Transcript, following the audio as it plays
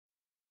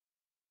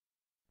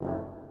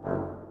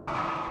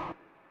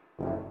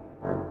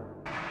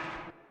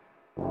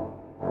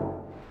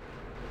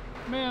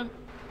Man,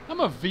 I'm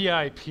a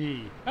VIP.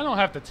 I don't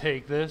have to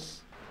take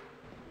this.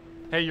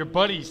 Hey, your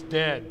buddy's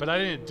dead, but I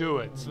didn't do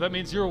it, so that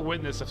means you're a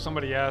witness if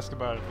somebody asks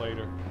about it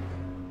later.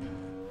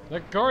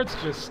 That guard's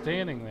just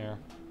standing there.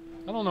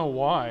 I don't know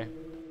why.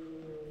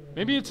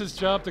 Maybe it's his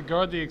job to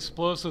guard the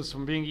explosives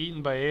from being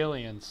eaten by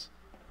aliens.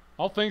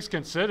 All things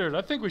considered,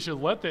 I think we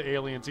should let the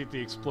aliens eat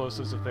the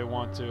explosives if they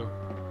want to.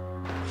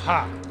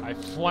 Ha! I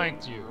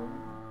flanked you.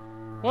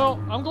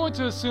 Well, I'm going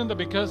to assume that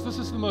because this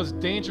is the most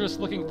dangerous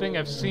looking thing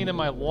I've seen in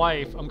my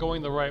life, I'm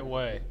going the right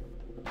way.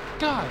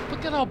 God,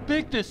 look at how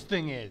big this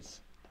thing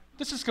is!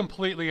 This is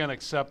completely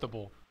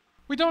unacceptable.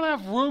 We don't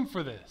have room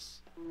for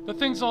this. The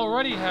thing's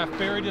already half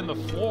buried in the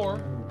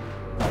floor.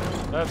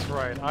 That's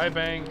right, I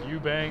bang, you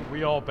bang,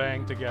 we all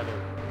bang together.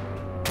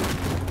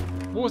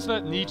 What was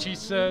that Nietzsche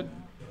said?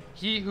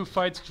 He who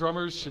fights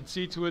drummers should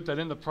see to it that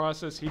in the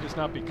process he does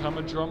not become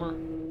a drummer?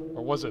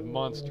 Or was it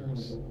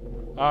monsters?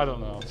 I don't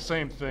know,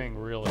 same thing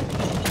really.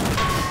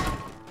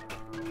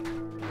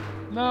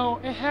 No,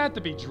 it had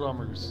to be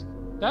drummers.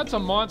 That's a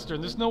monster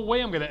and there's no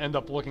way I'm gonna end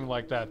up looking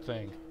like that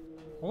thing.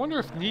 I wonder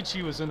if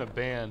Nietzsche was in a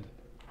band.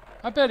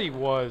 I bet he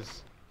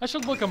was. I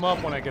should look him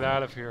up when I get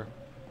out of here.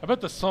 I bet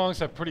the songs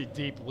have pretty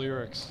deep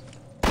lyrics.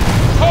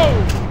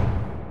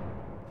 Oh!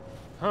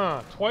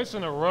 Huh, twice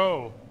in a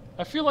row.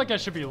 I feel like I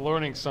should be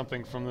learning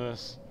something from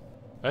this.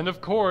 And of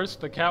course,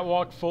 the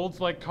catwalk folds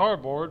like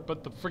cardboard,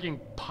 but the freaking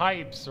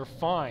pipes are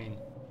fine.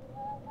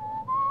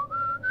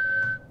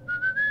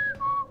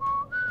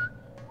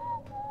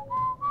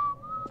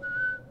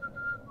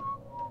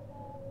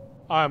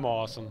 I'm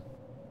awesome.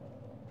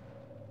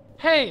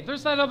 Hey,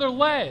 there's that other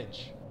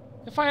ledge!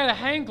 If I had a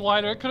hang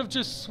glider, I could have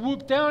just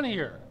swooped down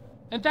here.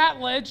 And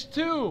that ledge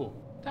too!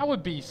 That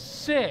would be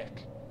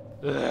sick!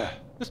 Ugh,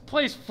 this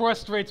place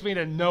frustrates me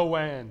to no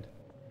end.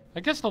 I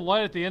guess the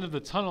light at the end of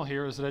the tunnel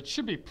here is that it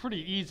should be pretty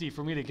easy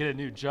for me to get a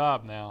new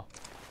job now.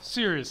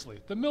 Seriously,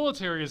 the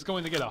military is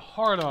going to get a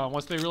hard-on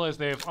once they realize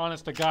they have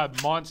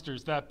honest-to-God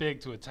monsters that big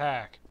to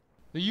attack.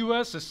 The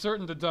US is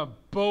certain to dump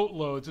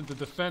boatloads into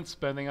defense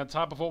spending on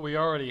top of what we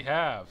already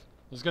have.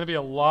 There's going to be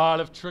a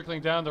lot of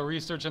trickling down to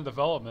research and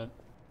development.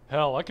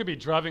 Hell, I could be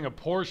driving a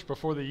Porsche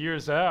before the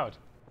year's out.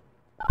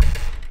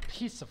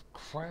 Piece of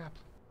crap.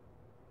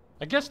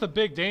 I guess the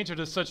big danger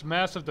to such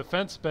massive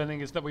defense spending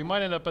is that we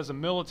might end up as a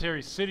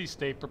military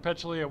city-state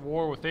perpetually at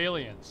war with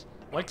aliens,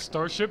 like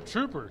Starship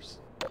Troopers.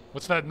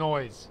 What's that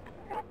noise?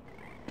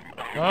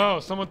 Oh,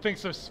 someone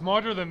thinks they're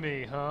smarter than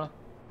me, huh?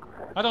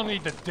 I don't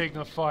need to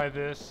dignify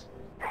this.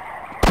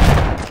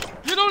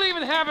 You don't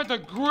even have a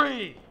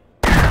degree!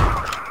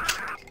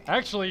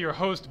 Actually, your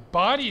host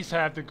bodies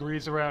have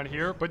degrees around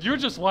here, but you're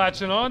just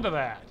latching onto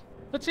that.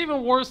 That's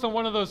even worse than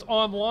one of those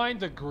online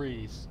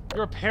degrees.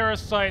 You're a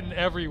parasite in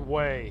every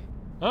way.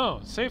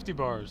 Oh, safety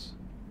bars.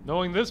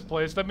 Knowing this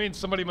place, that means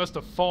somebody must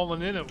have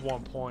fallen in at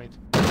one point.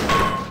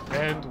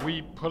 And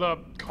we put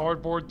up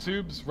cardboard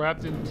tubes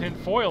wrapped in tin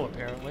foil,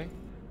 apparently.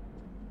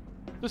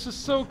 This is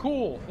so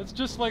cool. It's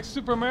just like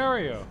Super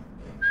Mario.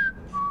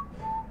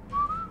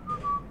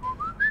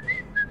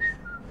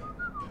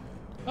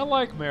 I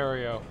like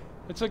Mario.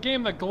 It's a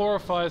game that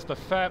glorifies the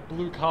fat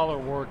blue-collar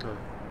worker.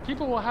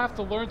 People will have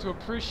to learn to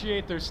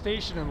appreciate their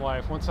station in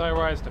life once I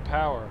rise to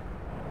power.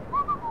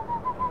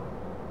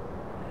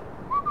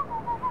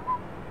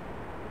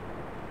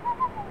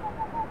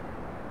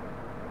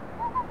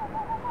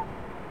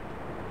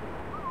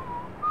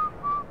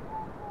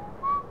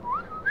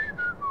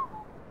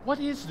 What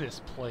is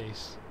this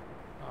place?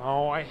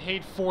 Oh, I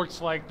hate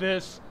forks like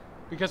this,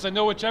 because I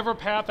know whichever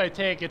path I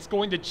take, it's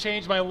going to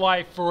change my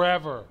life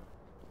forever.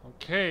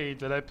 Okay,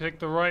 did I pick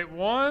the right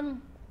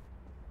one?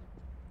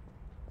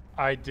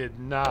 I did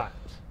not.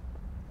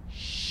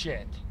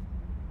 Shit.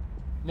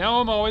 Now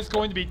I'm always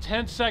going to be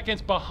 10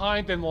 seconds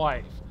behind in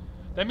life.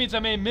 That means I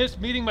may miss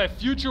meeting my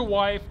future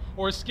wife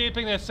or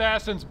escaping an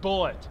assassin's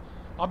bullet.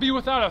 I'll be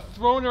without a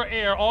throne or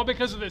heir all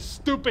because of this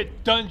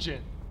stupid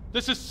dungeon.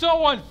 This is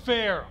so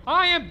unfair.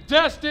 I am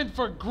destined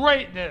for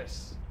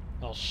greatness.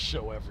 I'll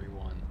show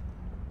everyone.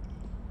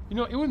 You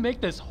know, it would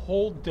make this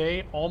whole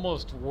day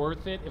almost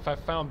worth it if I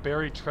found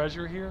buried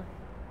treasure here.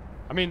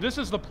 I mean, this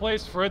is the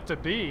place for it to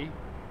be.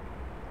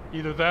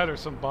 Either that or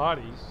some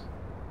bodies.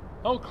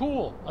 Oh,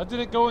 cool. I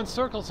didn't go in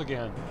circles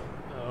again.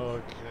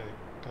 Okay.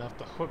 Gonna have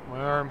to hook my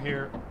arm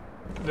here.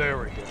 There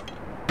we go.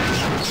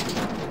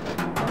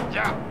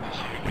 Yeah.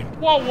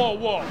 Whoa, whoa,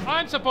 whoa.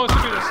 I'm supposed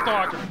to be the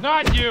stalker,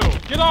 not you.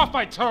 Get off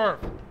my turf.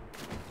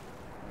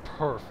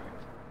 Perfect.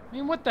 I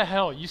mean, what the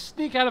hell? You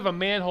sneak out of a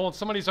manhole and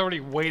somebody's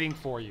already waiting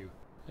for you.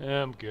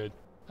 I'm good.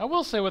 I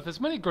will say, with as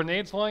many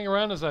grenades lying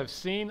around as I've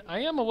seen, I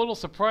am a little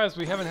surprised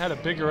we haven't had a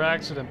bigger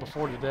accident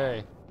before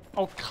today.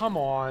 Oh, come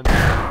on.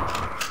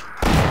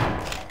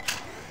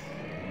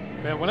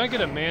 Man, when I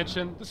get a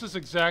mansion, this is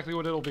exactly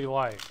what it'll be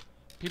like.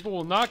 People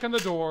will knock on the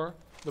door,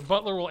 the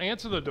butler will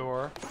answer the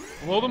door,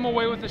 blow them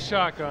away with a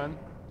shotgun,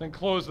 then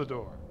close the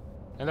door.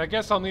 And I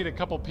guess I'll need a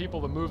couple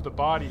people to move the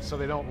bodies so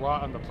they don't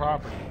rot on the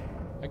property.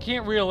 I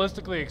can't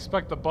realistically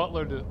expect the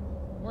butler to...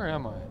 Where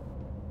am I?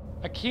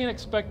 I can't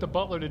expect the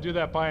butler to do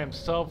that by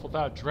himself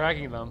without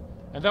dragging them,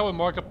 and that would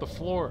mark up the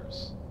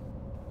floors.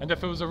 And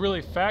if it was a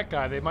really fat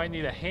guy, they might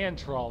need a hand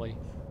trolley.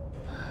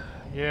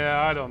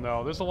 Yeah, I don't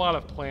know. There's a lot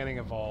of planning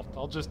involved.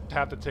 I'll just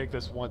have to take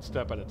this one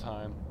step at a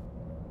time.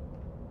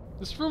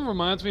 This room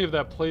reminds me of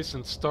that place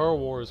in Star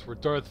Wars where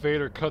Darth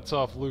Vader cuts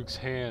off Luke's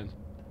hand.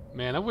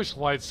 Man, I wish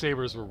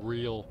lightsabers were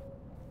real.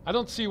 I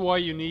don't see why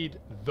you need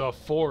the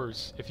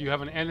Force if you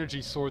have an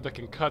energy sword that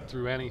can cut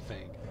through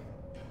anything.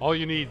 All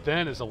you need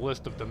then is a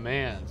list of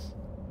demands.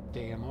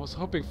 Damn, I was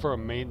hoping for a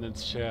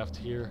maintenance shaft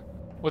here.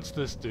 What's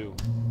this do?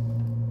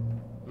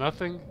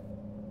 Nothing?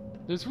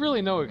 There's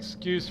really no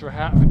excuse for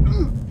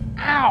having...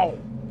 Ow!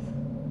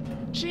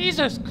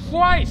 Jesus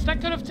Christ,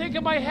 that could have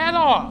taken my head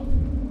off!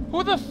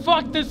 Who the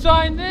fuck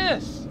designed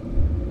this?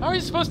 How are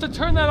you supposed to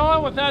turn that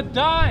on without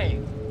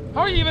dying?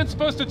 How are you even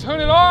supposed to turn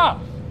it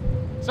off?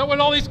 Is that what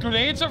all these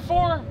grenades are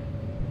for?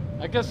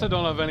 I guess I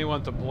don't have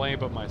anyone to blame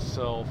but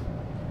myself.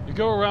 You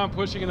go around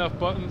pushing enough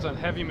buttons on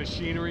heavy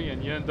machinery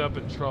and you end up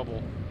in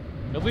trouble.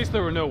 At least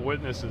there were no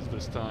witnesses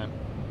this time.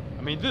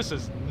 I mean, this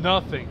is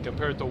nothing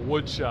compared to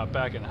woodshop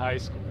back in high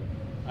school.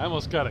 I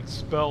almost got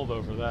expelled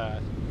over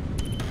that.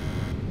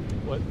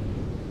 What?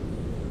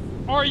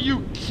 Are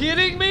you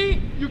kidding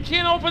me? You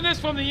can't open this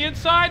from the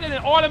inside and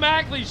it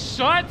automatically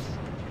shuts?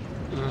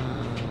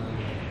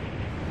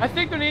 I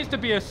think there needs to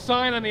be a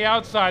sign on the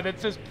outside that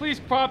says,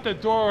 please prop the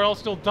door or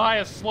else you'll die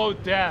a slow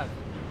death.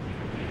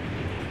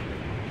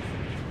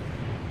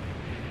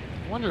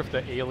 I wonder if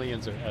the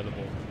aliens are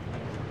edible.